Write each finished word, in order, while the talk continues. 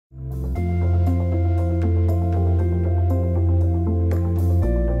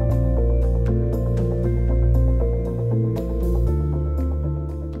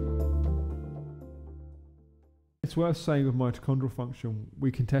it's worth saying with mitochondrial function,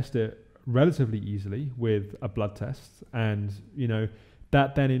 we can test it relatively easily with a blood test, and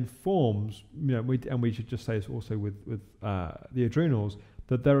that then informs, we should just say this also with the adrenals,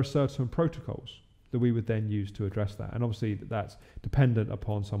 that there are certain protocols that we would then use to address that. And obviously that's dependent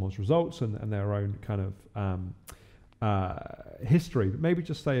upon someone's results and their own kind of history. But maybe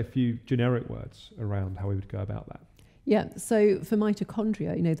just say a few generic words around how we would go about that. Yeah, so for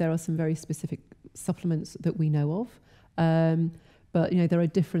mitochondria, there are some very specific supplements that we know of. But, there are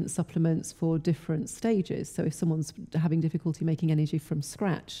different supplements for different stages. So if someone's having difficulty making energy from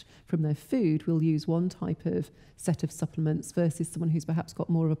scratch from their food, we'll use one type of set of supplements versus someone who's perhaps got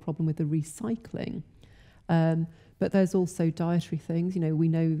more of a problem with the recycling. But there's also dietary things. We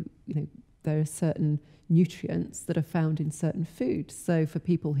know, there are certain nutrients that are found in certain foods. So for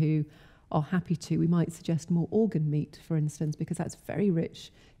people who are happy to, we might suggest more organ meat, for instance, because that's very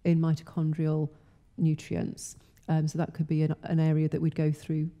rich in mitochondrial nutrients. So that could be an area that we'd go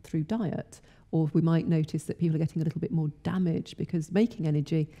through diet. Or we might notice that people are getting a little bit more damage because making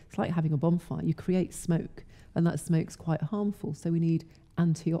energy, it's like having a bonfire. You create smoke, and that smoke's quite harmful. So we need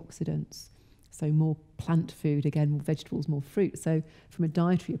antioxidants. So more plant food, again, more vegetables, more fruit. So from a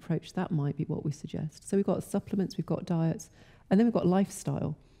dietary approach, that might be what we suggest. So we've got supplements, we've got diets, and then we've got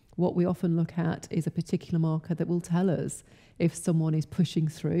lifestyle. What we often look at is a particular marker that will tell us if someone is pushing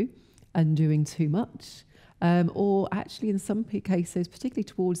through and doing too much. Or actually in some cases, particularly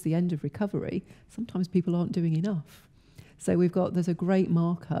towards the end of recovery, sometimes people aren't doing enough. So there's a great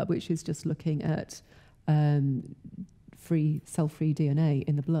marker which is just looking at cell-free DNA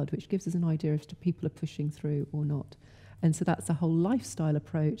in the blood, which gives us an idea as to people are pushing through or not. And so that's a whole lifestyle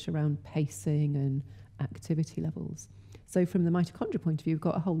approach around pacing and activity levels. So from the mitochondria point of view, we've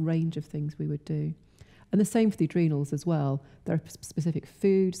got a whole range of things we would do. And the same for the adrenals as well. There are specific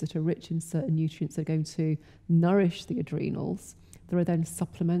foods that are rich in certain nutrients that are going to nourish the adrenals. There are then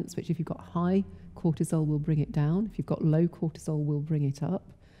supplements, which if you've got high cortisol will bring it down. If you've got low cortisol, will bring it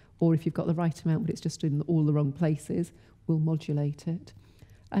up. Or if you've got the right amount, but it's just in all the wrong places, will modulate it.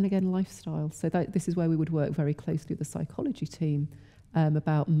 And again, lifestyle. So this is where we would work very closely with the psychology team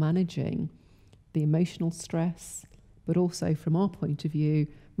about managing the emotional stress, but also from our point of view,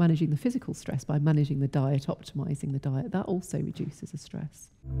 managing the physical stress by managing the diet, optimizing the diet. That also reduces the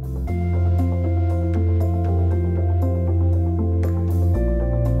stress.